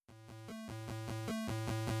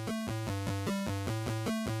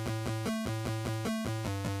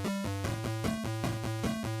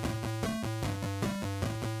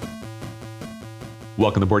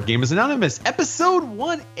Welcome to Board Gamers Anonymous, episode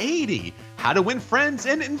 180, How to Win Friends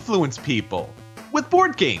and Influence People with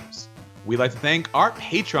Board Games. We'd like to thank our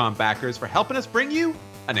Patreon backers for helping us bring you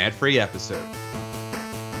an ad-free episode.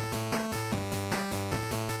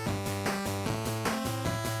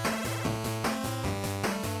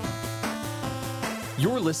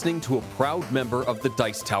 You're listening to a proud member of the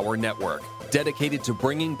Dice Tower Network, dedicated to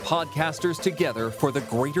bringing podcasters together for the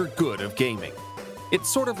greater good of gaming. It's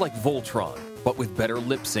sort of like Voltron, but with better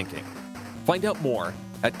lip syncing. Find out more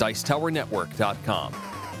at Dicetowernetwork.com.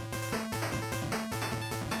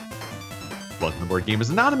 Welcome to Board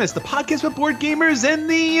Gamers Anonymous, the podcast with board gamers and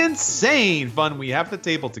the insane fun we have at the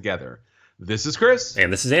table together. This is Chris.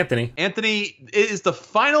 And this is Anthony. Anthony, it is the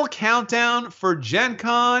final countdown for Gen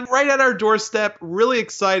Con, right at our doorstep. Really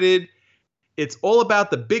excited. It's all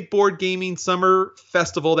about the big board gaming summer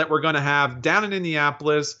festival that we're going to have down in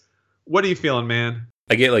Indianapolis. What are you feeling, man?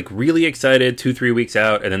 I get like really excited 2-3 weeks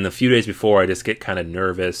out, and then the few days before I just get kind of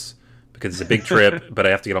nervous because it's a big trip, but I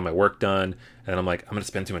have to get all my work done, and I'm like, I'm going to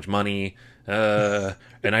spend too much money, and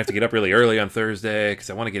I have to get up really early on Thursday because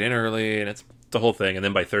I want to get in early, and it's the whole thing. And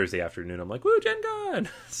then by Thursday afternoon, I'm like, woo, Gen Con!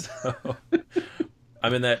 So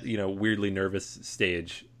I'm in that, weirdly nervous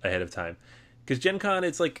stage ahead of time. Because Gen Con,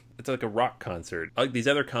 it's like a rock concert. Like these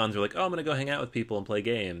other cons are like, oh, I'm going to go hang out with people and play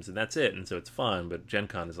games, and that's it. And so it's fun. But Gen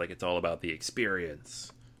Con is like, it's all about the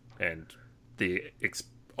experience and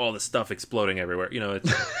all the stuff exploding everywhere.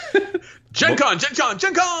 It's Gen Con!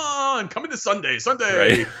 Coming this Sunday!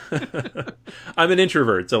 Right? I'm an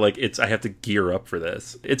introvert, so like I have to gear up for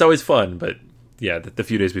this. It's always fun, but yeah, the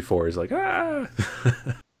few days before is like, ah.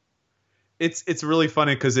 It's really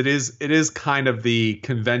funny because it is kind of the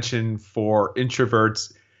convention for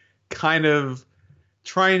introverts, kind of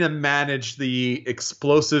trying to manage the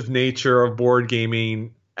explosive nature of board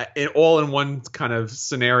gaming all in one kind of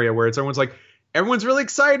scenario where everyone's really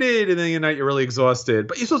excited, and then you're really exhausted,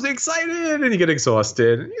 but you're supposed to be excited and you get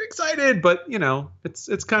exhausted, and you're excited, but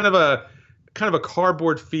it's kind of a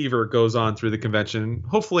cardboard fever goes on through the convention.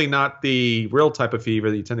 Hopefully not the real type of fever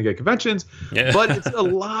that you tend to get at conventions, but it's a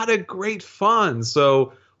lot of great fun.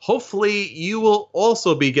 So hopefully you will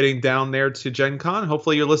also be getting down there to Gen Con.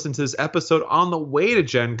 Hopefully you're listening to this episode on the way to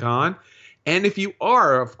Gen Con. And if you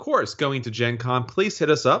are, of course, going to Gen Con, please hit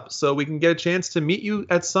us up so we can get a chance to meet you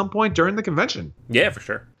at some point during the convention. Yeah, for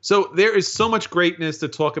sure. So there is so much greatness to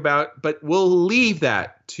talk about, but we'll leave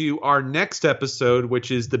that to our next episode,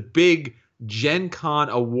 which is the big Gen Con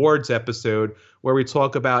Awards episode, where we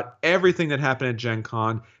talk about everything that happened at Gen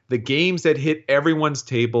Con, the games that hit everyone's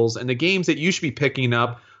tables, and the games that you should be picking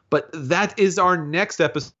up. But that is our next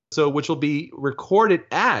episode, which will be recorded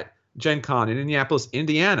at Gen Con in Indianapolis,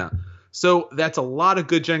 Indiana. So that's a lot of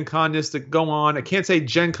good Gen Con-ness to go on. I can't say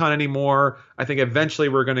Gen Con anymore. I think eventually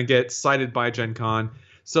we're going to get cited by Gen Con.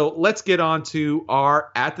 So let's get on to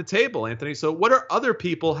our At the Table, Anthony. So what are other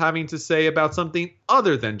people having to say about something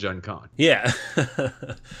other than Gen Con? Yeah.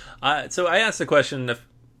 So I asked a question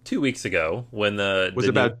 2 weeks ago when Was it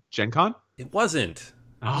about Gen Con? It wasn't.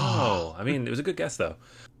 Oh. No. I mean, it was a good guess, though.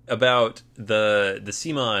 About the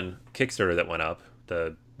CMON Kickstarter that went up,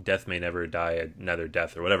 the Death May Never Die Another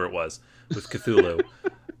Death, or whatever it was, with Cthulhu.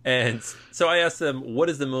 And so I asked them, what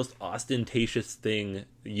is the most ostentatious thing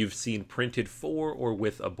you've seen printed for or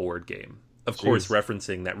with a board game? Of course,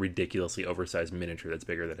 referencing that ridiculously oversized miniature that's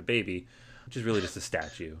bigger than a baby, which is really just a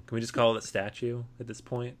statue. Can we just call it a statue at this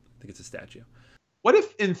point? I think it's a statue. What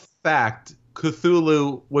if, in fact,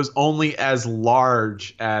 Cthulhu was only as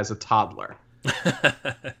large as a toddler?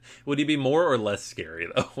 Would he be more or less scary,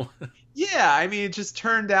 though? Yeah, I mean, it just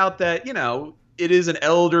turned out that, it is an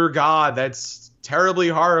elder god that's terribly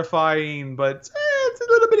horrifying, but it's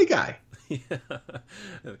a little bitty guy. Yeah.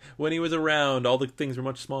 When he was around, all the things were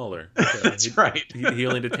much smaller. So That's right. he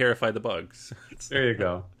only to terrify the bugs. There you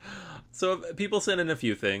go. So people sent in a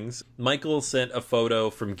few things. Michael sent a photo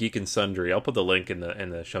from Geek and Sundry. I'll put the link in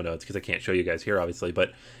the show notes because I can't show you guys here, obviously.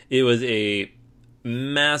 But it was a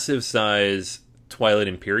massive size Twilight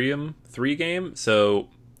Imperium 3 game. So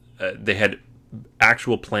they had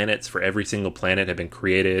actual planets for every single planet had been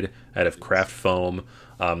created out of craft foam.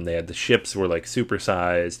 They had the ships were like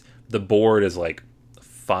supersized. The board is like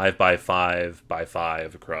 5 by 5 by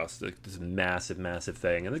 5 across this massive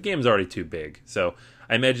thing, and the game's already too big. So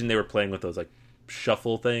I imagine they were playing with those like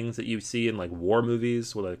shuffle things that you see in like war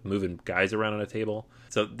movies, with like moving guys around on a table.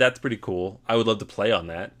 So that's pretty cool. I would love to play on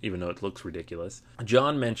that, even though it looks ridiculous.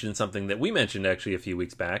 John mentioned something that we mentioned actually a few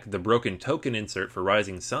weeks back: the broken token insert for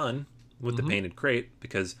Rising Sun with the painted crate,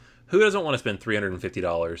 because who doesn't want to spend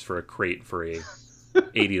 $350 for a crate for a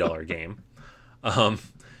 $80 game?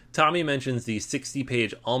 Tommy mentions the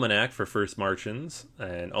 60-page almanac for First Martians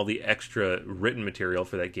and all the extra written material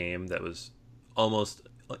for that game that was almost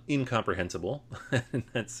incomprehensible.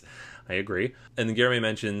 I agree. And then Jeremy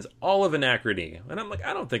mentions all of Anachrony. And I'm like,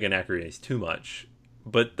 I don't think Anachrony is too much.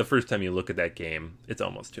 But the first time you look at that game, it's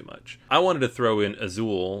almost too much. I wanted to throw in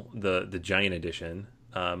Azul, the Giant Edition.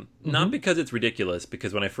 Not because it's ridiculous,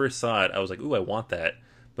 because when I first saw it, I was like, ooh, I want that.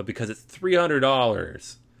 But because it's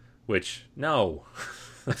 $300, which, no.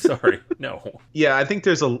 I'm sorry, no. Yeah, I think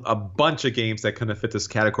there's a bunch of games that kind of fit this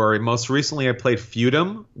category. Most recently, I played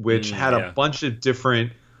Feudum, which had a bunch of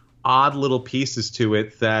different odd little pieces to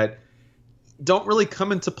it that don't really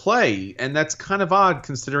come into play. And that's kind of odd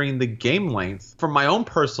considering the game length. For my own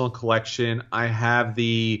personal collection, I have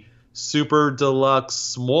the Super Deluxe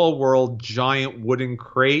Small World Giant Wooden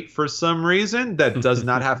Crate for some reason that does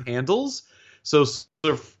not have handles. So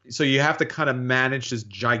you have to kind of manage this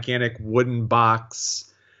gigantic wooden box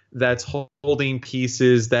that's holding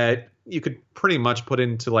pieces that you could pretty much put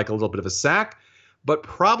into like a little bit of a sack. But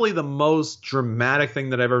probably the most dramatic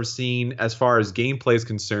thing that I've ever seen as far as gameplay is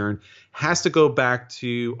concerned has to go back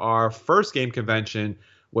to our first game convention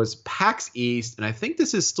was PAX East. And I think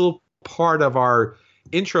this is still part of our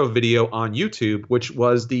intro video on YouTube, which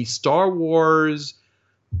was the Star Wars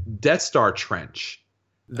Death Star Trench.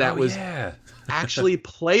 That was actually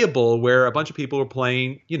playable, where a bunch of people were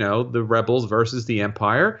playing, you know, the Rebels versus the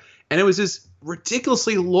Empire. And it was this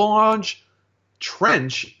ridiculously large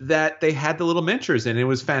trench that they had the little miniatures in. It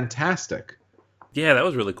was fantastic. Yeah, that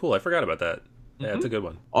was really cool. I forgot about that. Yeah, it's a good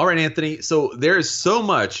one. All right, Anthony. So there is so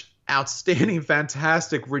much outstanding,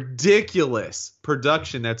 fantastic, ridiculous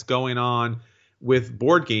production that's going on with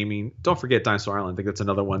board gaming. Don't forget Dinosaur Island. I think that's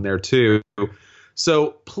another one there too.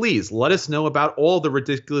 So please let us know about all the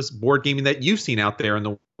ridiculous board gaming that you've seen out there in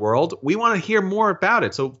the world. We want to hear more about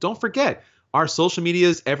it. So don't forget, our social media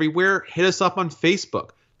is everywhere. Hit us up on Facebook,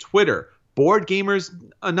 Twitter,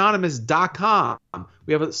 BoardGamersAnonymous.com.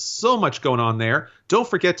 We have so much going on there. Don't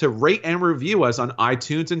forget to rate and review us on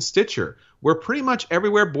iTunes and Stitcher. We're pretty much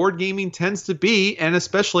everywhere board gaming tends to be, and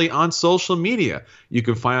especially on social media. You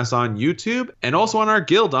can find us on YouTube and also on our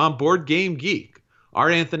guild on Board Game Geek. All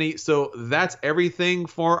right, Anthony, so that's everything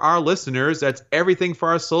for our listeners. That's everything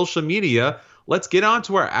for our social media. Let's get on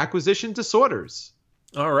to our acquisition disorders.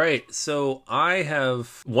 All right, so I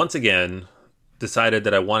have once again decided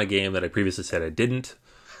that I want a game that I previously said I didn't,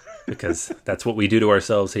 because that's what we do to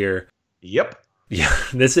ourselves here. Yep. Yeah,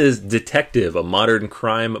 this is Detective, a modern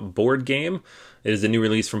crime board game. It is a new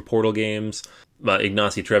release from Portal Games.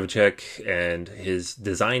 Ignacy Trzewiczek and his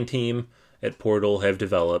design team at Portal have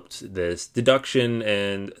developed this deduction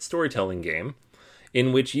and storytelling game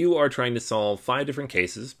in which you are trying to solve 5 different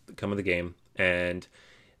cases that come with the game. And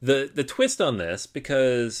the twist on this,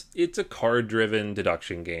 because it's a card-driven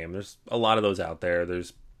deduction game, there's a lot of those out there.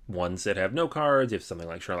 There's ones that have no cards. You have something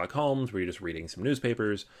like Sherlock Holmes, where you're just reading some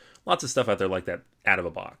newspapers. Lots of stuff out there like that out of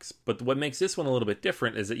a box. But what makes this one a little bit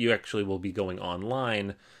different is that you actually will be going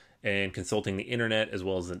online and consulting the internet as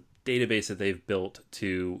well as the database that they've built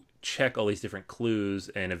to check all these different clues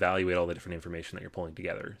and evaluate all the different information that you're pulling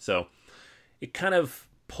together. So it kind of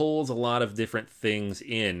pulls a lot of different things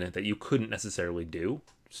in that you couldn't necessarily do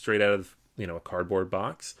straight out of, you know, a cardboard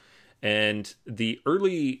box. And the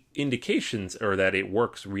early indications are that it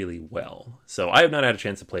works really well. So I have not had a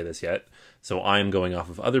chance to play this yet. So I'm going off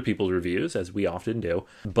of other people's reviews, as we often do.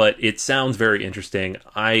 But it sounds very interesting.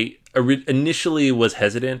 I initially was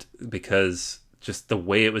hesitant because just the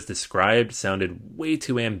way it was described sounded way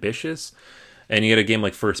too ambitious. And you had a game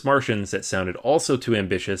like First Martians that sounded also too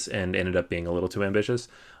ambitious and ended up being a little too ambitious,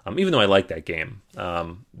 even though I like that game.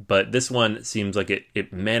 But this one seems like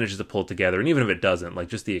it manages to pull it together. And even if it doesn't, like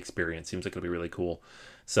just the experience seems like it'll be really cool.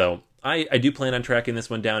 So I do plan on tracking this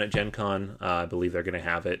one down at Gen Con. I believe they're going to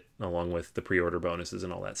have it along with the pre-order bonuses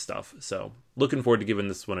and all that stuff. So looking forward to giving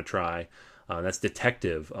this one a try. That's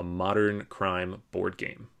Detective, a modern crime board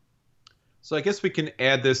game. So I guess we can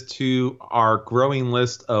add this to our growing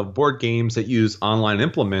list of board games that use online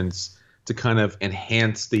implements to kind of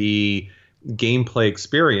enhance the gameplay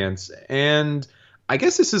experience. And I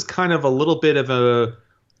guess this is kind of a little bit of a,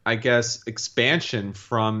 I guess, expansion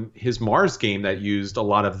from his Mars game that used a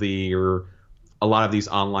lot of these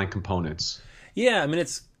online components. Yeah, I mean,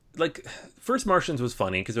 it's like First Martians was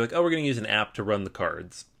funny because they're like, oh, we're going to use an app to run the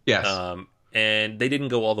cards. Yes. And they didn't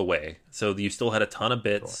go all the way. So you still had a ton of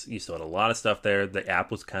bits. Sure. You still had a lot of stuff there. The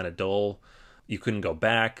app was kind of dull. You couldn't go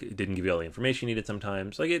back. It didn't give you all the information you needed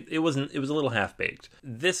sometimes. Like it was a little half-baked.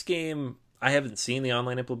 This game, I haven't seen the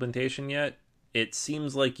online implementation yet. It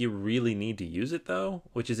seems like you really need to use it, though,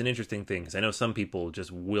 which is an interesting thing because I know some people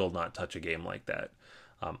just will not touch a game like that.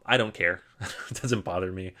 I don't care. It doesn't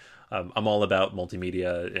bother me. I'm all about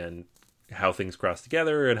multimedia and how things cross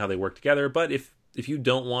together and how they work together. But if you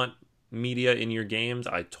don't want media in your games,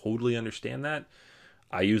 I totally understand that.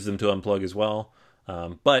 I use them to unplug as well.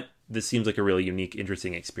 But this seems like a really unique,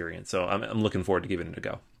 interesting experience. So I'm looking forward to giving it a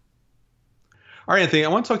go. All right, Anthony, I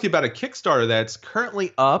want to talk to you about a Kickstarter that's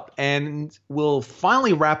currently up and will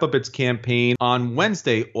finally wrap up its campaign on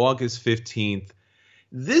Wednesday, August 15th.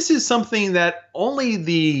 This is something that only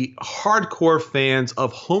the hardcore fans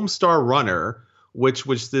of Homestar Runner, which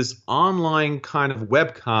was this online kind of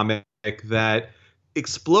webcomic that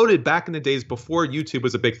exploded back in the days before YouTube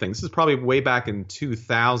was a big thing. This is probably way back in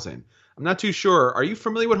 2000. I'm not too sure. Are you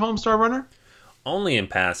familiar with Homestar Runner? Only in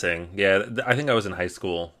passing. Yeah, I think I was in high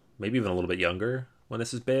school, maybe even a little bit younger when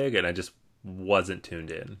this is big, and I just wasn't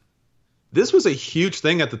tuned in. This was a huge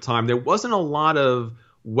thing at the time. There wasn't a lot of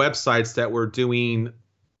websites that were doing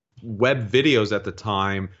web videos at the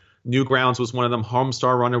time. Newgrounds was one of them.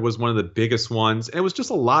 Homestar Runner was one of the biggest ones. And it was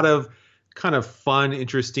just a lot of kind of fun,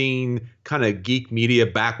 interesting kind of geek media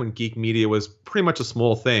back when geek media was pretty much a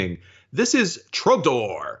small thing. This is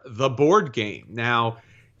Trogdor, the board game. Now,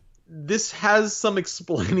 this has some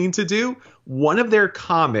explaining to do. One of their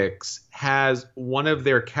comics has one of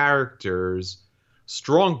their characters,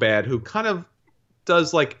 Strongbad, who kind of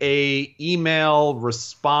does like a email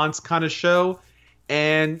response kind of show.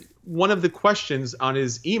 And one of the questions on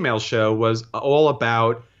his email show was all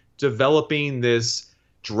about developing this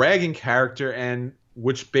dragon character, and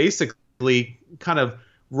which basically kind of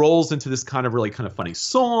rolls into this kind of really kind of funny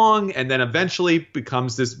song and then eventually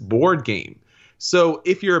becomes this board game. So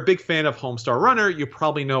if you're a big fan of Homestar Runner, you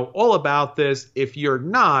probably know all about this. If you're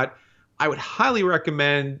not, I would highly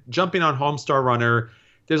recommend jumping on Homestar Runner.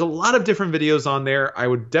 There's a lot of different videos on there. I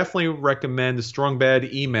would definitely recommend the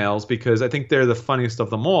Strongbad emails because I think they're the funniest of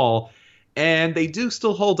them all. And they do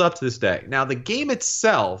still hold up to this day. Now, the game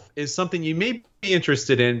itself is something you may be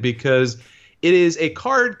interested in because it is a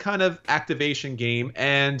card kind of activation game,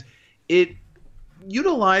 and it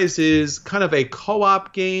utilizes kind of a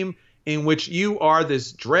co-op game in which you are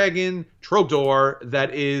this dragon, Trogdor,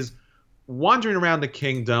 that is wandering around the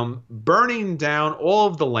kingdom, burning down all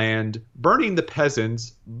of the land, burning the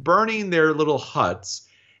peasants, burning their little huts,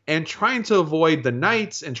 and trying to avoid the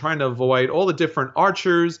knights and trying to avoid all the different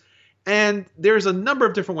archers. And there's a number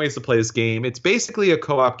of different ways to play this game. It's basically a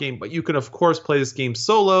co-op game, but you can, of course, play this game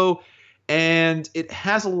solo. And it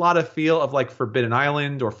has a lot of feel of like Forbidden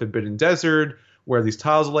Island or Forbidden Desert, where these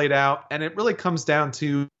tiles are laid out. And it really comes down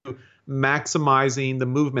to maximizing the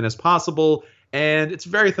movement as possible. And it's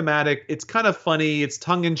very thematic. It's kind of funny. It's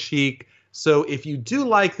tongue-in-cheek. So if you do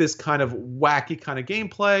like this kind of wacky kind of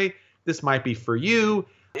gameplay, this might be for you.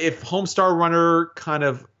 If Homestar Runner kind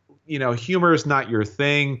of, humor is not your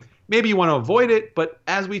thing, maybe you want to avoid it. But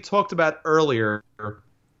as we talked about earlier,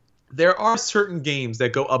 there are certain games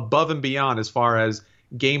that go above and beyond as far as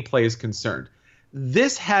gameplay is concerned.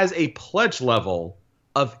 This has a pledge level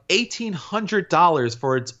of $1,800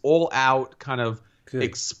 for its all-out kind of Good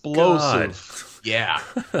explosive. God. Yeah.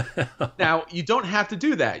 Now, you don't have to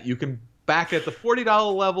do that. You can back at the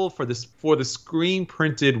 $40 level for the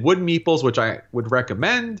screen-printed wood meeples, which I would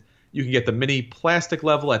recommend. You can get the mini plastic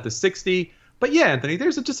level at the $60. But yeah, Anthony,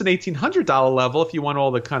 there's just an $1,800 level if you want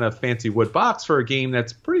all the kind of fancy wood box for a game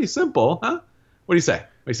that's pretty simple, huh? What do you say?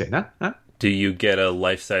 What do you say? Huh? Do you get a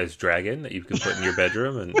life-size dragon that you can put in your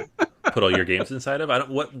bedroom and put all your games inside of?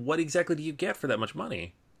 What exactly do you get for that much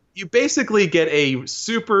money? You basically get a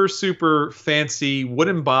super, super fancy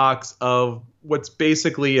wooden box of what's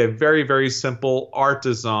basically a very, very simple art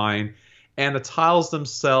design, and the tiles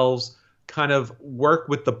themselves kind of work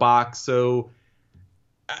with the box. So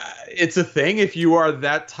it's a thing if you are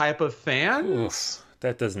that type of fan. Oof,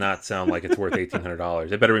 that does not sound like it's worth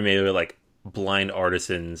 $1,800. It better be made with like blind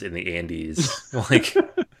artisans in the Andes. Like,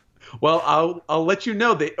 well, I'll let you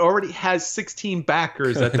know they already has 16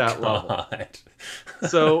 backers at that level.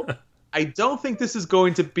 So I don't think this is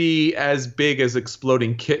going to be as big as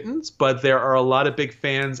Exploding Kittens, but there are a lot of big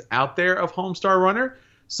fans out there of Homestar Runner.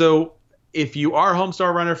 So if you are a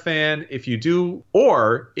Homestar Runner fan, if you do,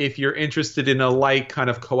 or if you're interested in a light kind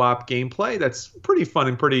of co-op gameplay that's pretty fun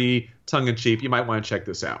and pretty tongue-in-cheek, you might want to check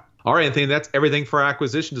this out. All right, Anthony, that's everything for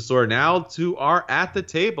Acquisition Disorder. Now to our At the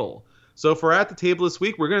Table. So for At the Table this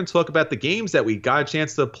week, we're going to talk about the games that we got a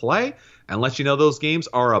chance to play and let you know those games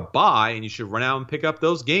are a buy, and you should run out and pick up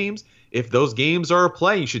those games. If those games are a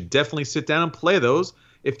play, you should definitely sit down and play those.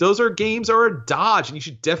 If those are games are a dodge, and you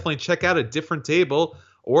should definitely check out a different table.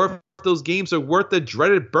 Or if those games are worth the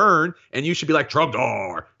dreaded burn, and you should be like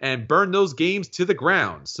Trogdor and burn those games to the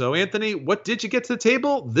ground. So, Anthony, what did you get to the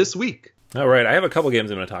table this week? All right, I have a couple games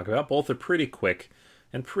I'm going to talk about. Both are pretty quick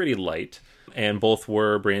and pretty light, and both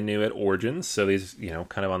were brand new at Origins, so these,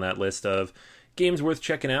 kind of on that list of games worth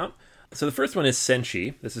checking out. So the first one is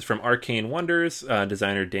Senshi. This is from Arcane Wonders,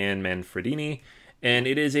 designer Dan Manfredini, and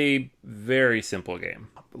it is a very simple game.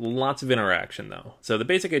 Lots of interaction, though. So the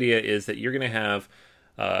basic idea is that you're going to have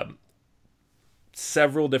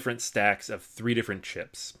several different stacks of 3 different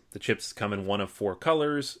chips. The chips come in one of 4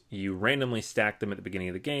 colors. You randomly stack them at the beginning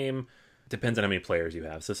of the game. Depends on how many players you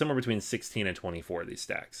have. So somewhere between 16 and 24 of these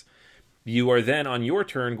stacks. You are then, on your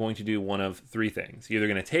turn, going to do one of 3 things. You're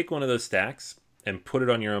either going to take one of those stacks and put it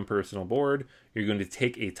on your own personal board. You're going to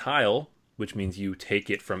take a tile, which means you take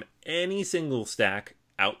it from any single stack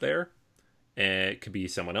out there. It could be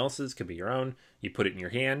someone else's, could be your own. You put it in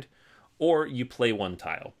your hand. Or you play one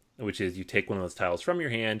tile, which is you take one of those tiles from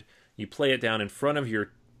your hand, you play it down in front of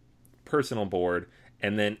your personal board,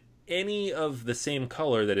 and then any of the same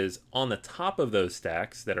color that is on the top of those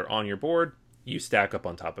stacks that are on your board, you stack up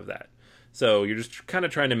on top of that. So you're just kind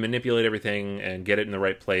of trying to manipulate everything and get it in the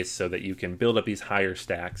right place so that you can build up these higher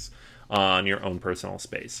stacks on your own personal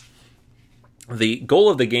space. The goal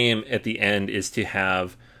of the game at the end is to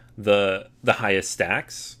have the highest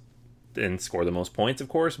stacks and score the most points, of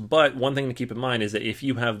course. But one thing to keep in mind is that if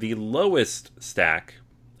you have the lowest stack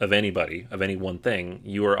of anybody, of any one thing,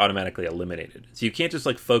 you are automatically eliminated. So you can't just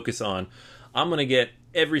focus on, I'm going to get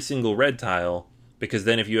every single red tile, because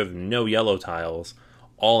then if you have no yellow tiles,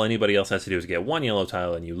 all anybody else has to do is get one yellow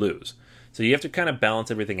tile and you lose. So you have to kind of balance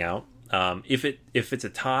everything out. If it's a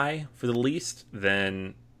tie for the least,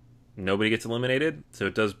 then nobody gets eliminated. So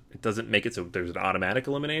it doesn't make it so there's an automatic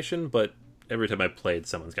elimination, but every time I've played,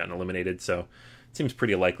 someone's gotten eliminated, so it seems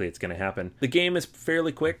pretty likely it's going to happen. The game is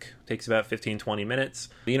fairly quick, takes about 15-20 minutes.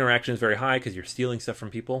 The interaction is very high because you're stealing stuff from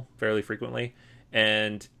people fairly frequently,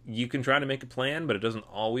 and you can try to make a plan, but it doesn't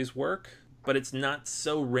always work. But it's not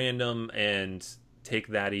so random and take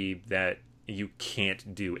that-y that you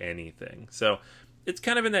can't do anything. So it's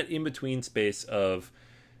kind of in that in-between space of,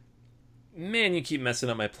 man, you keep messing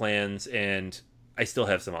up my plans, and I still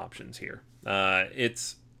have some options here.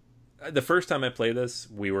 It's the first time I played this,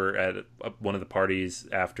 we were at one of the parties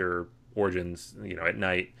after Origins, at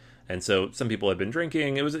night, and so some people had been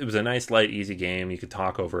drinking. It was a nice, light, easy game. You could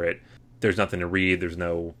talk over it. There's nothing to read. There's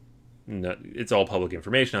no, it's all public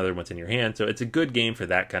information other than what's in your hand. So it's a good game for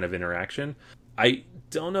that kind of interaction. I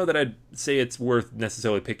don't know that I'd say it's worth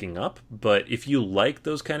necessarily picking up, but if you like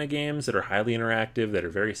those kind of games that are highly interactive, that are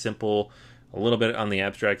very simple, a little bit on the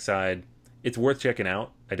abstract side, it's worth checking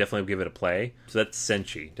out. I definitely would give it a play. So that's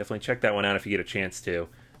Senshi. Definitely check that one out if you get a chance to.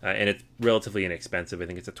 And it's relatively inexpensive. I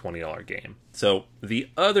think it's a $20 game. So the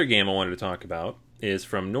other game I wanted to talk about is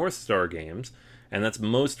from North Star Games, and that's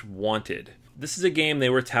Most Wanted. This is a game they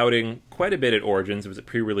were touting quite a bit at Origins. It was a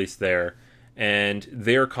pre-release there, and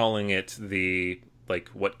they're calling it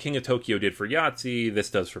what King of Tokyo did for Yahtzee, this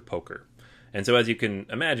does for poker. And so as you can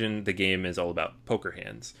imagine, the game is all about poker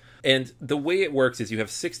hands. And the way it works is you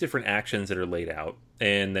have 6 different actions that are laid out,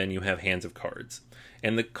 and then you have hands of cards.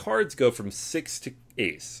 And the cards go from 6 to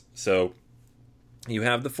ace. So you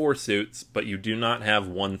have the 4 suits, but you do not have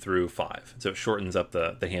 1 through 5. So it shortens up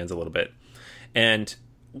the hands a little bit. And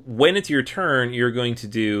when it's your turn, you're going to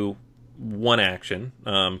do one action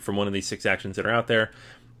from one of these 6 actions that are out there.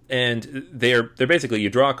 And they're basically, you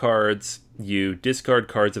draw cards, you discard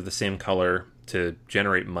cards of the same color to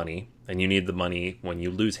generate money, and you need the money when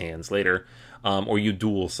you lose hands later, or you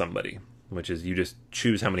duel somebody, which is you just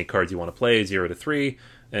choose how many cards you want to play, 0 to 3,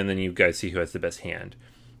 and then you guys see who has the best hand.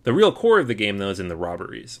 The real core of the game, though, is in the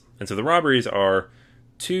robberies. And so the robberies are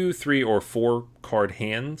 2, 3, or 4 card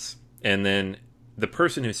hands, and then the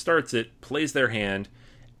person who starts it plays their hand,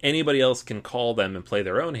 anybody else can call them and play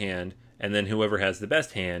their own hand, and then whoever has the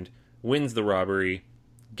best hand wins the robbery,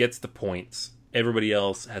 gets the points. Everybody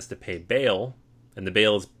else has to pay bail, and the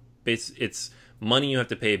bail is it's money you have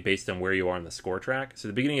to pay based on where you are on the score track. So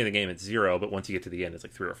at the beginning of the game it's 0, but once you get to the end it's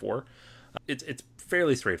 3 or 4. It's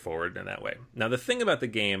fairly straightforward in that way. Now the thing about the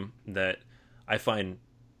game that I find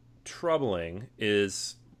troubling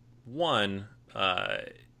is, one,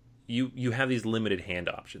 you have these limited hand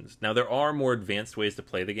options. Now there are more advanced ways to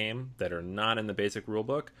play the game that are not in the basic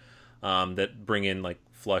rulebook, that bring in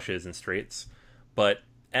flushes and straights. But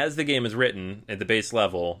as the game is written at the base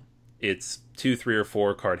level, it's 2, 3, or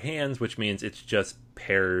 4 card hands, which means it's just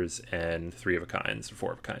pairs and 3 of a kinds or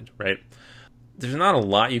 4 of a kind, right? There's not a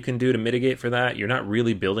lot you can do to mitigate for that. You're not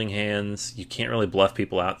really building hands. You can't really bluff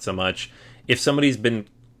people out so much. If somebody's been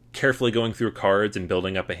carefully going through cards and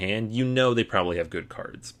building up a hand, they probably have good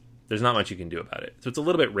cards. There's not much you can do about it. So it's a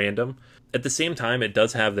little bit random. At the same time, it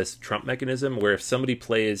does have this trump mechanism where if somebody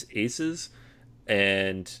plays aces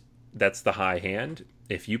and that's the high hand,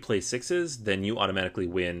 if you play sixes, then you automatically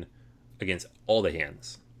win against all the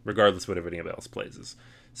hands, regardless of what everybody else plays.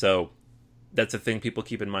 So that's a thing people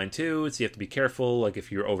keep in mind too. So you have to be careful. Like if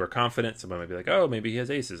you're overconfident, someone might be like, oh, maybe he has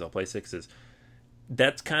aces, I'll play sixes.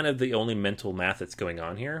 That's kind of the only mental math that's going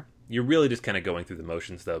on here. You're really just kind of going through the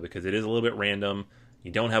motions though, because it is a little bit random. You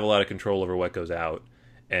don't have a lot of control over what goes out,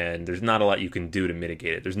 and there's not a lot you can do to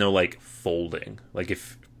mitigate it. There's no like folding. Like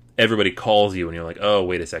if everybody calls you and you're like, oh,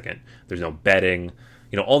 wait a second, there's no betting.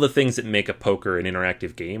 You know, all the things that make a poker an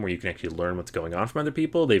interactive game where you can actually learn what's going on from other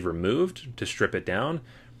people, they've removed to strip it down.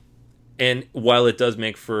 And while it does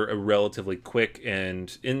make for a relatively quick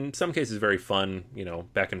and, in some cases, very fun, you know,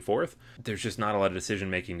 back and forth, there's just not a lot of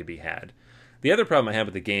decision-making to be had. The other problem I have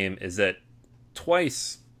with the game is that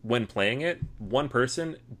twice, when playing it, one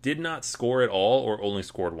person did not score at all or only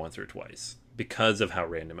scored once or twice because of how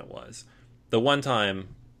random it was. The one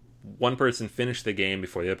time, one person finished the game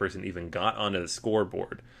before the other person even got onto the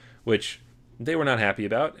scoreboard, which they were not happy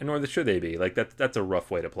about, and nor should they be. Like, that's a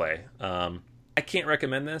rough way to play. I can't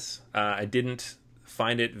recommend this. I didn't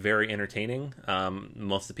find it very entertaining.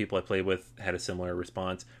 Most of the people I played with had a similar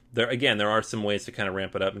response. There are some ways to kind of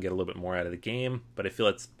ramp it up and get a little bit more out of the game, but I feel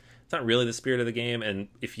it's not really the spirit of the game. And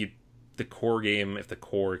if the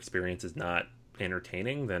core experience is not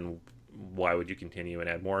entertaining, then why would you continue and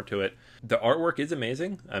add more to it? The artwork is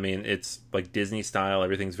amazing. I mean, it's like Disney style.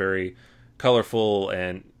 Everything's very colorful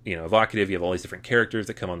and, you know, evocative. You have all these different characters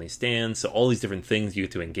that come on these stands, so all these different things you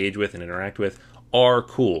get to engage with and interact with are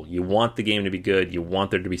cool. You want the game to be good. You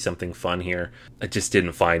want there to be something fun here. I just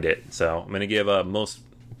didn't find it, so I'm going to give Most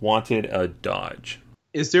Wanted a dodge.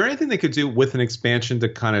 Is there anything they could do with an expansion to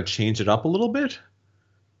kind of change it up a little bit?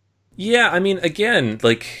 Yeah, I mean, again,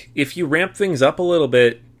 like, if you ramp things up a little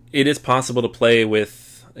bit, it is possible to play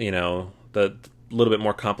with, you know, the little bit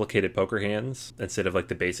more complicated poker hands instead of like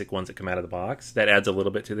the basic ones that come out of the box. That adds a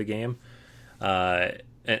little bit to the game.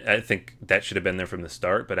 I think that should have been there from the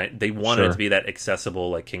start, but they wanted it to be that accessible,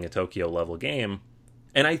 like King of Tokyo level game.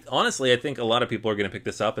 And I think a lot of people are going to pick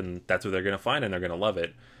this up, and that's what they're going to find, and they're going to love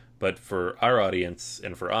it. But for our audience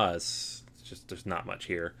and for us, it's just there's not much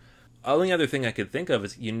here. Only other thing I could think of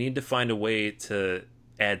is you need to find a way to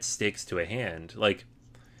add stakes to a hand. Like,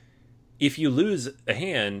 if you lose a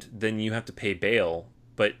hand, then you have to pay bail.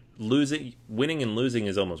 But winning and losing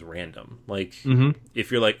is almost random. Like,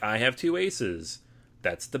 if you're like, I have two aces,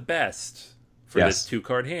 that's the best for this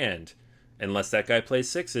 2-card hand. Unless that guy plays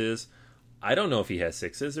sixes, I don't know if he has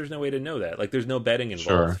sixes. There's no way to know that. Like, there's no betting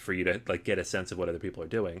involved for you to like get a sense of what other people are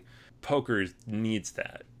doing. Poker needs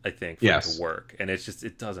that, I think, for it to work. And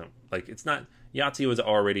it doesn't. Like, it's not. Yahtzee was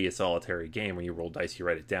already a solitary game. When you roll dice, you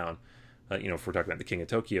write it down. You know, if we're talking about the King of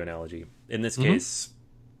Tokyo analogy. In this case,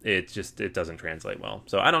 it doesn't translate well.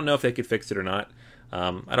 So I don't know if they could fix it or not.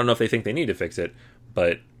 I don't know if they think they need to fix it.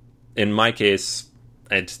 But in my case,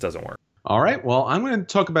 it just doesn't work. All right, well, I'm going to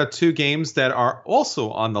talk about two games that are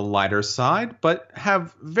also on the lighter side, but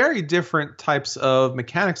have very different types of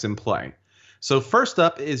mechanics in play. So first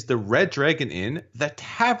up is the Red Dragon Inn, The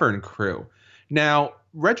Tavern Crew. Now,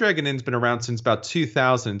 Red Dragon Inn's been around since about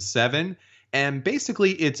 2007, and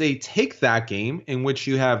basically it's a take that game in which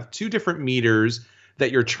you have two different meters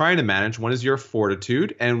that you're trying to manage. One is your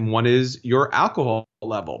fortitude and one is your alcohol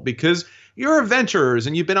level, because you're adventurers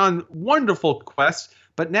and you've been on wonderful quests,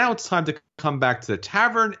 but now it's time to come back to the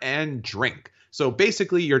tavern and drink. So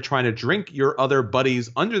basically you're trying to drink your other buddies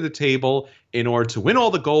under the table in order to win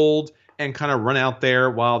all the gold and kind of run out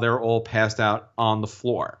there while they're all passed out on the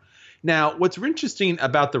floor. Now, what's interesting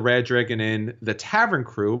about the Red Dragon Inn, The Tavern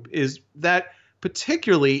Crew, is that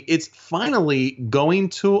particularly it's finally going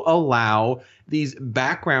to allow these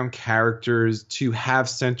background characters to have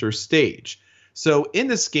center stage. So in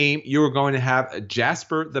this game, you're going to have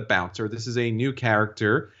Jasper the Bouncer. This is a new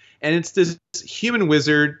character, and it's this human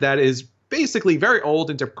wizard that is basically very old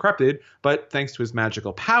and decrepit, but thanks to his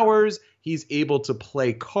magical powers, he's able to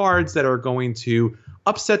play cards that are going to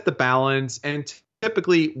upset the balance and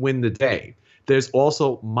typically win the day. There's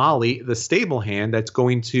also Molly, the stable hand, that's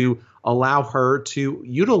going to allow her to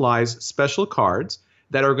utilize special cards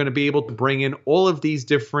that are going to be able to bring in all of these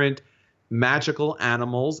different magical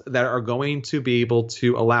animals that are going to be able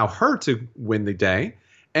to allow her to win the day.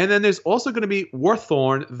 And then there's also going to be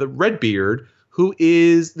Warthorn, the Redbeard, who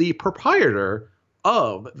is the proprietor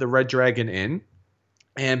of the Red Dragon Inn.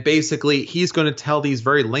 And basically, he's going to tell these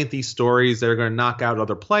very lengthy stories that are going to knock out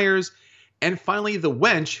other players. And finally, the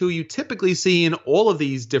Wench, who you typically see in all of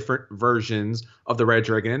these different versions of the Red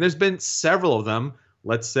Dragon. And there's been several of them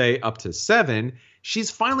let's say up to 7,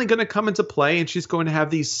 she's finally going to come into play, and she's going to have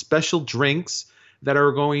these special drinks that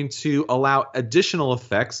are going to allow additional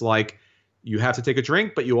effects, like you have to take a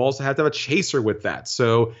drink, but you also have to have a chaser with that.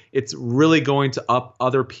 So it's really going to up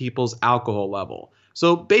other people's alcohol level.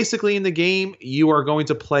 So basically in the game, you are going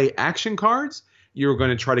to play action cards. You're going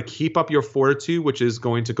to try to keep up your fortitude, which is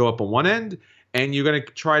going to go up on one end, and you're going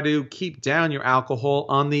to try to keep down your alcohol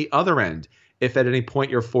on the other end. If at any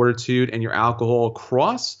point your fortitude and your alcohol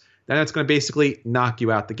cross, then it's going to basically knock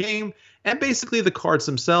you out the game. And basically the cards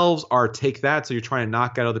themselves are take that, so you're trying to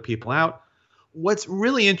knock out other people out. What's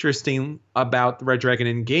really interesting about the Red Dragon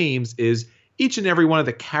Inn games is each and every one of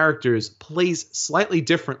the characters plays slightly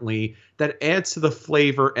differently that adds to the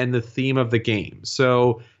flavor and the theme of the game.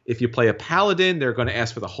 So if you play a paladin, they're going to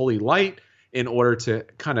ask for the holy light in order to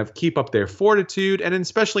kind of keep up their fortitude. And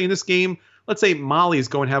especially in this game, let's say Molly is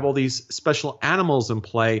going to have all these special animals in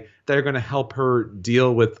play that are going to help her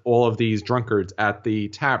deal with all of these drunkards at the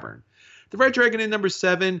tavern. The Red Dragon Inn number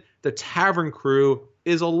 7, the Tavern Crew,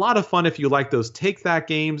 is a lot of fun if you like those take that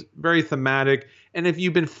games, very thematic. And if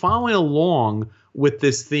you've been following along with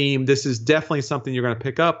this theme, this is definitely something you're going to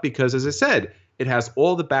pick up because, as I said, it has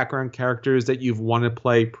all the background characters that you've wanted to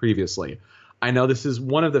play previously. I know this is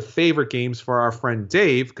one of the favorite games for our friend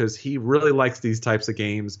Dave because he really likes these types of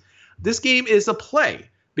games. This game is a play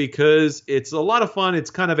because it's a lot of fun. It's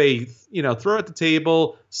kind of a, throw at the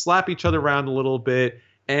table, slap each other around a little bit,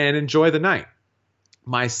 and enjoy the night.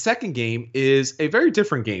 My second game is a very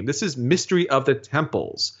different game. This is Mystery of the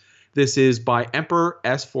Temples. This is by Emperor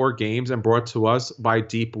S4 Games and brought to us by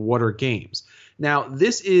Deep Water Games. Now,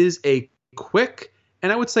 this is a quick,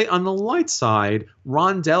 and I would say on the light side,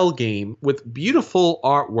 rondel game with beautiful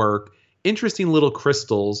artwork, interesting little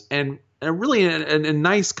crystals, and really a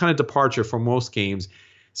nice kind of departure from most games.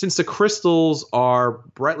 Since the crystals are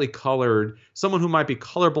brightly colored, someone who might be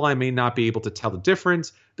colorblind may not be able to tell the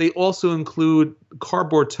difference. They also include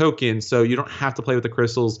cardboard tokens, so you don't have to play with the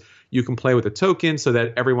crystals. You can play with the tokens so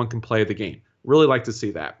that everyone can play the game. Really like to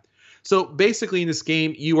see that. So basically in this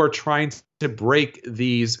game, you are trying to break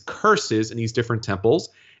these curses in these different temples.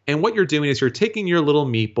 And what you're doing is you're taking your little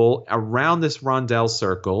meeple around this rondel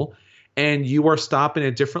circle, and you are stopping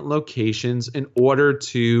at different locations in order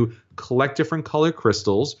to collect different colored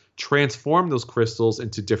crystals, transform those crystals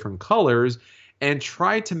into different colors, and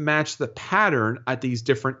try to match the pattern at these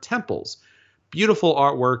different temples. Beautiful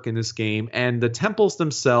artwork in this game, and the temples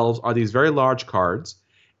themselves are these very large cards,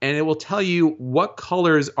 and it will tell you what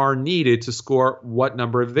colors are needed to score what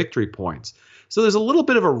number of victory points. So there's a little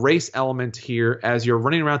bit of a race element here as you're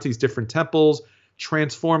running around these different temples,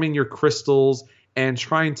 transforming your crystals, and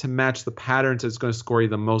trying to match the patterns that's going to score you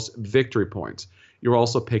the most victory points. You're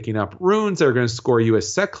also picking up runes that are going to score you a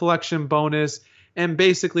set collection bonus, and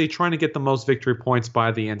basically trying to get the most victory points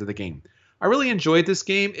by the end of the game. I really enjoyed this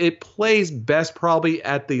game. It plays best probably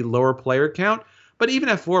at the lower player count, but even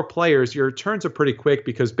at 4 players, your turns are pretty quick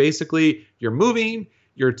because basically you're moving,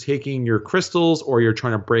 you're taking your crystals, or you're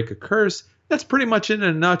trying to break a curse. That's pretty much in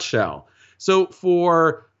a nutshell. So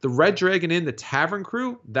for the Red Dragon Inn, the Tavern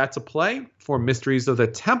Crew, that's a play. For Mysteries of the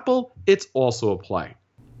Temple, it's also a play.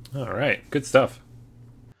 All right, good stuff.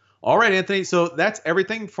 All right, Anthony, so that's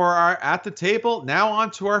everything for our At the Table. Now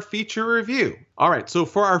on to our feature review. All right, so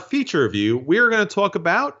for our feature review, we're going to talk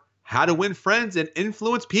about how to win friends and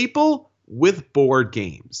influence people with board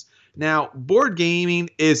games. Now, board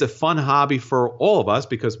gaming is a fun hobby for all of us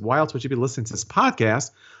because why else would you be listening to this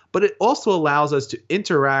podcast? But it also allows us to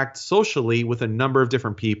interact socially with a number of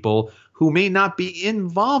different people who may not be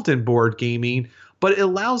involved in board gaming, but it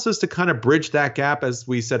allows us to kind of bridge that gap. As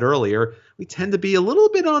we said earlier, we tend to be a little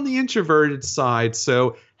bit on the introverted side,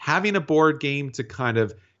 so having a board game to kind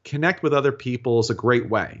of connect with other people is a great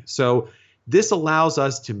way. So this allows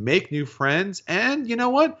us to make new friends and, you know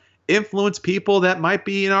what, influence people that might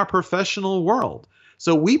be in our professional world.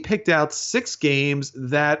 So we picked out 6 games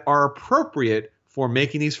that are appropriate for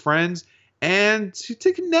making these friends and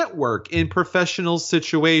to network in professional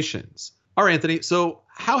situations. All right, Anthony, so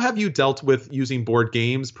how have you dealt with using board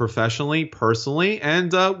games professionally, personally,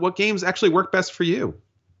 and what games actually work best for you?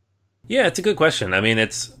 Yeah, it's a good question. I mean,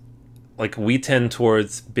 it's like we tend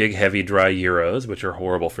towards big, heavy, dry Euros, which are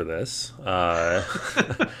horrible for this.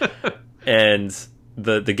 And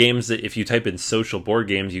the games that if you type in social board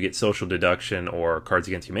games, you get Social Deduction or Cards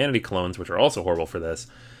Against Humanity clones, which are also horrible for this.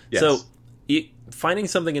 Yes. So finding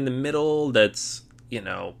something in the middle that's,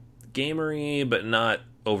 gamery, but not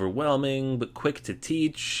overwhelming, but quick to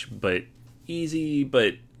teach, but easy,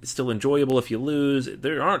 but still enjoyable if you lose.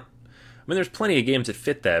 There's plenty of games that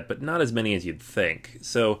fit that, but not as many as you'd think.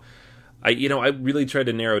 So I really tried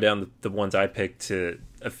to narrow down the ones I picked to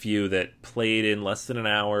a few that played in less than an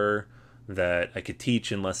hour, that I could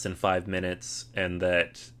teach in less than 5 minutes, and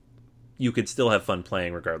that you could still have fun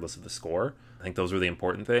playing regardless of the score. I think those were the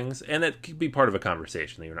important things, and that could be part of a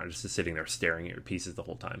conversation, that you're not just sitting there staring at your pieces the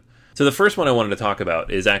whole time. So the first one I wanted to talk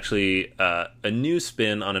about is actually a new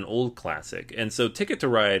spin on an old classic. And so Ticket to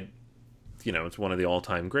Ride, it's one of the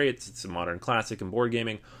all-time greats. It's a modern classic in board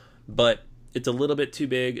gaming, but it's a little bit too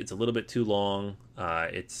big. It's a little bit too long.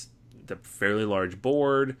 It's a fairly large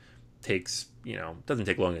board. Takes, doesn't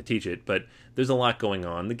take long to teach it, but there's a lot going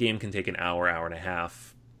on. The game can take an hour, hour and a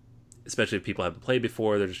half, especially if people haven't played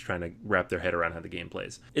before. They're just trying to wrap their head around how the game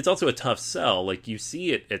plays. It's also a tough sell. Like, you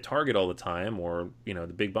see it at Target all the time, or, the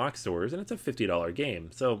big box stores, and it's a $50 game.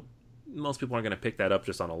 So most people aren't going to pick that up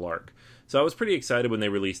just on a lark. So I was pretty excited when they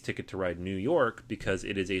released Ticket to Ride New York, because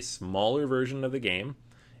it is a smaller version of the game.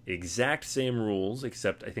 Exact same rules,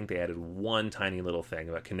 except I think they added one tiny little thing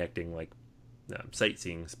about connecting,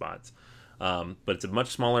 sightseeing spots. But it's a much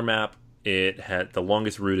smaller map. The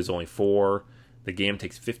longest route is only 4. The game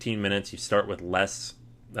takes 15 minutes. You start with less.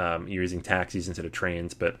 You're using taxis instead of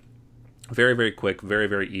trains, but very, very quick, very,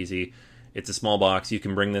 very easy. It's a small box. You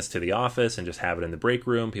can bring this to the office and just have it in the break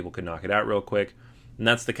room. People can knock it out real quick. And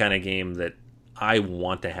that's the kind of game that I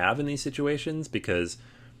want to have in these situations, because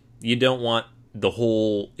you don't want the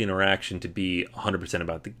whole interaction to be 100%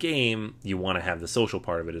 about the game. You want to have the social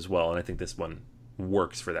part of it as well, and I think this one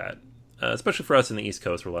works for that, especially for us in the East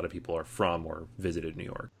Coast, where a lot of people are from or visited New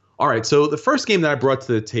York. All right, so the first game that I brought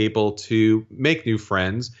to the table to make new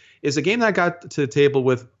friends is a game that I got to the table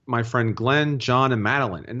with my friend Glenn, John, and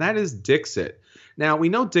Madeline, and that is Dixit. Now, we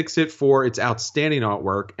know Dixit for its outstanding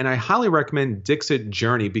artwork, and I highly recommend Dixit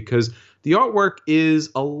Journey because the artwork is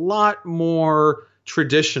a lot more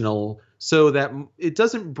traditional, so that it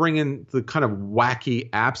doesn't bring in the kind of wacky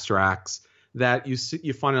abstracts that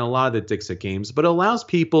you find in a lot of the Dixit games, but it allows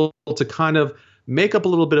people to kind of make up a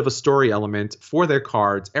little bit of a story element for their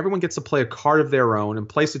cards. Everyone gets to play a card of their own and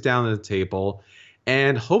place it down on the table,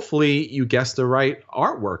 and hopefully you guess the right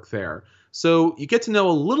artwork there. So you get to know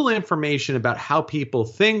a little information about how people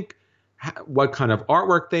think, what kind of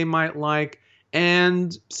artwork they might like,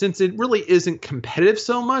 and since it really isn't competitive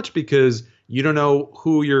so much because you don't know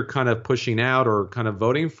who you're kind of pushing out or kind of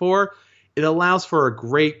voting for, it allows for a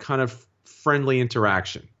great kind of friendly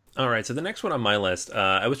interaction. All right, so the next one on my list,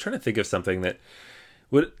 I was trying to think of something that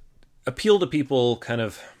would appeal to people kind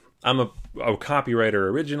of... I'm a copywriter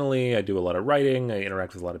originally. I do a lot of writing. I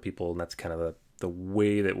interact with a lot of people, and that's kind of the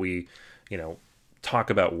way that we, talk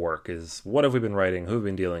about work is what have we been writing, who have we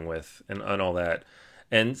been dealing with, and all that.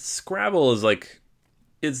 And Scrabble is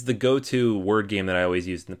it's the go-to word game that I always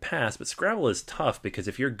used in the past, but Scrabble is tough because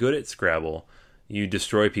if you're good at Scrabble, you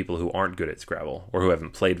destroy people who aren't good at Scrabble or who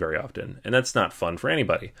haven't played very often, and that's not fun for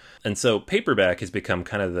anybody. And so Paperback has become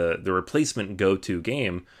kind of the replacement go-to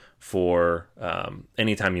game for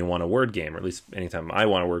anytime you want a word game, or at least anytime I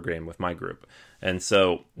want a word game with my group. And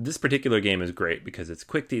so this particular game is great because it's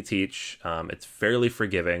quick to teach, it's fairly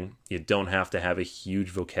forgiving, you don't have to have a huge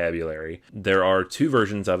vocabulary. There are 2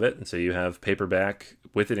 versions of it, and so you have Paperback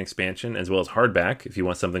with an expansion, as well as Hardback, if you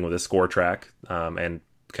want something with a score track, and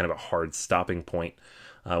kind of a hard stopping point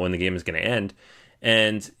when the game is going to end.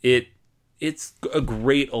 And it's a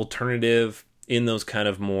great alternative in those kind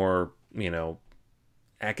of more,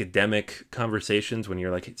 academic conversations when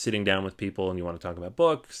you're sitting down with people and you want to talk about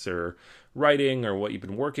books or writing or what you've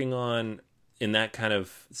been working on in that kind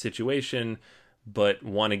of situation, but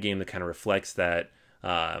want a game that kind of reflects that.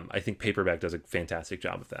 I think Paperback does a fantastic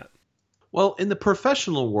job of that. Well, in the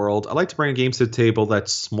professional world, I like to bring games to the table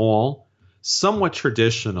that's small, somewhat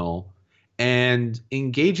traditional, and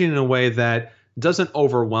engaging in a way that doesn't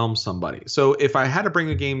overwhelm somebody. So if I had to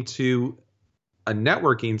bring a game to a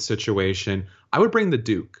networking situation, I would bring the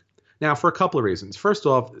Duke. Now, for a couple of reasons. First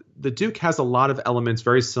off, the Duke has a lot of elements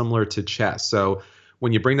very similar to chess. So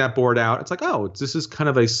when you bring that board out, it's like, oh, this is kind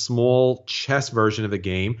of a small chess version of the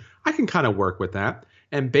game. I can kind of work with that.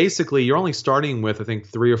 And basically, you're only starting with, I think,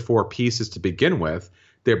 3 or 4 pieces to begin with.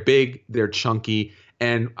 They're big, they're chunky.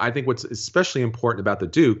 And I think what's especially important about the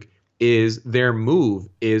Duke is their move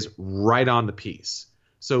is right on the piece.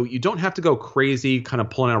 So you don't have to go crazy kind of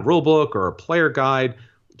pulling out a rule book or a player guide.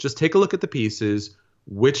 Just take a look at the pieces.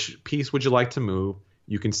 Which piece would you like to move?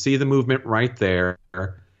 You can see the movement right there.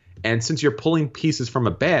 And since you're pulling pieces from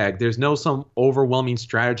a bag, there's no some overwhelming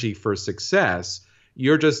strategy for success.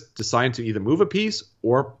 You're just deciding to either move a piece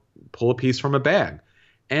or pull a piece from a bag.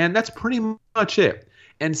 And that's pretty much it.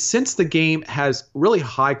 And since the game has really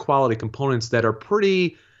high quality components that are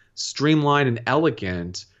pretty streamlined and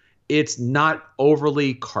elegant, it's not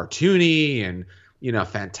overly cartoony and,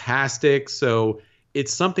 fantastic. So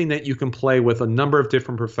it's something that you can play with a number of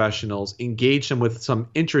different professionals, engage them with some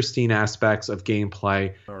interesting aspects of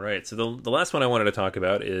gameplay. All right. So the last one I wanted to talk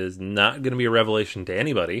about is not going to be a revelation to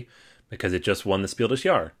anybody because it just won the Spiel des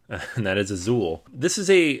Jahres, and that is Azul. This is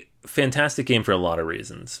a fantastic game for a lot of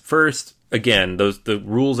reasons. First, again, the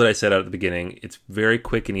rules that I set out at the beginning, it's very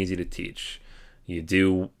quick and easy to teach. You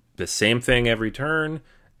do the same thing every turn,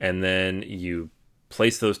 and then you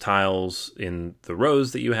place those tiles in the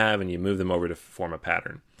rows that you have, and you move them over to form a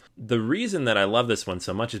pattern. The reason that I love this one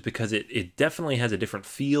so much is because it definitely has a different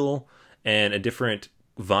feel and a different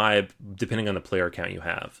vibe depending on the player count you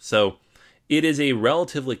have. So it is a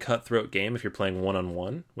relatively cutthroat game if you're playing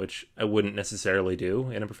one-on-one, which I wouldn't necessarily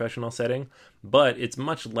do in a professional setting, but it's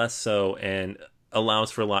much less so and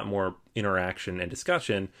allows for a lot more interaction and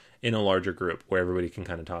discussion in a larger group where everybody can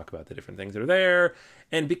kind of talk about the different things that are there.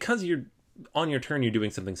 And because you're on your turn, you're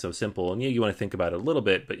doing something so simple, and you want to think about it a little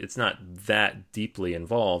bit, but it's not that deeply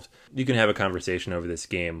involved. You can have a conversation over this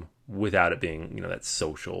game without it being,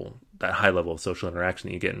 that high level of social interaction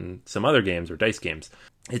that you get in some other games or dice games.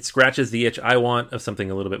 It scratches the itch I want of something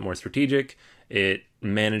a little bit more strategic. It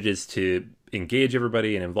manages to engage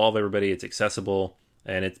everybody and involve everybody. It's accessible,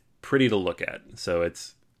 and it's pretty to look at. So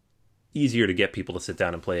it's easier to get people to sit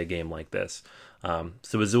down and play a game like this.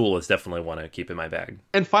 So Azul is definitely one to keep in my bag.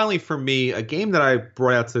 And finally, for me, a game that I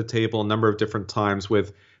brought out to the table a number of different times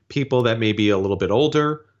with people that may be a little bit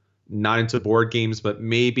older, not into board games, but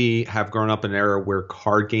maybe have grown up in an era where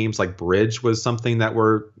card games like Bridge was something that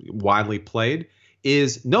were widely played,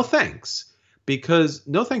 is No Thanks. Because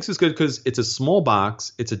No Thanks is good because it's a small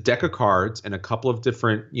box, it's a deck of cards, and a couple of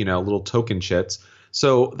different, little token chits.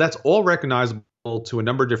 So that's all recognizable to a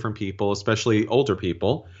number of different people, especially older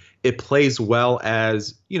people. It plays well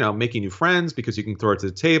as, making new friends because you can throw it to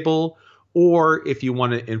the table. Or if you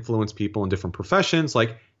want to influence people in different professions,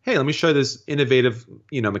 like, hey, let me show you this innovative,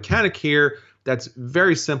 mechanic here that's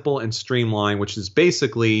very simple and streamlined, which is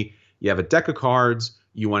basically you have a deck of cards.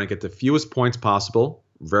 You want to get the fewest points possible.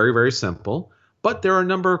 Very, very simple. But there are a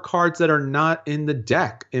number of cards that are not in the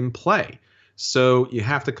deck in play. So you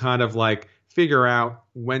have to kind of figure out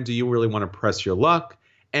when do you really want to press your luck.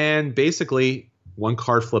 And basically, one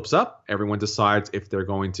card flips up. Everyone decides if they're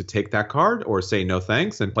going to take that card or say no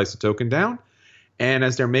thanks and place a token down. And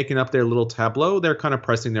as they're making up their little tableau, they're kind of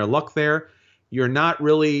pressing their luck there. You're not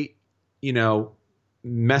really,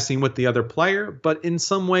 messing with the other player, but in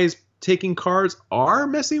some ways, taking cards are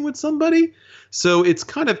messing with somebody. So it's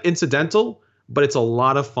kind of incidental, but it's a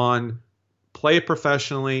lot of fun. Play it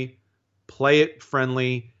professionally, play it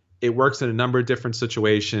friendly. It works in a number of different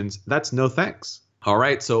situations. That's No Thanks. All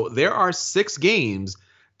right, so there are 6 games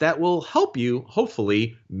that will help you,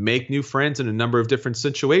 hopefully, make new friends in a number of different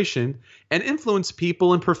situations and influence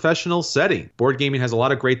people in professional setting. Board gaming has a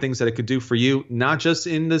lot of great things that it could do for you, not just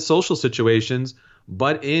in the social situations,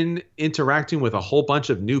 but in interacting with a whole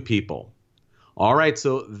bunch of new people. All right,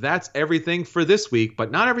 so that's everything for this week,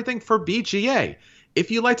 but not everything for BGA.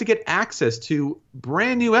 If you'd like to get access to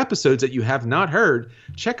brand new episodes that you have not heard,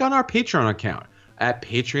 check out our Patreon account at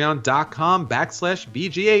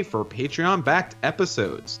patreon.com/BGA for Patreon-backed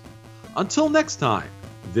episodes. Until next time,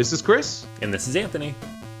 this is Chris. And this is Anthony.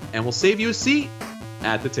 And we'll save you a seat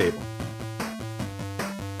at the table.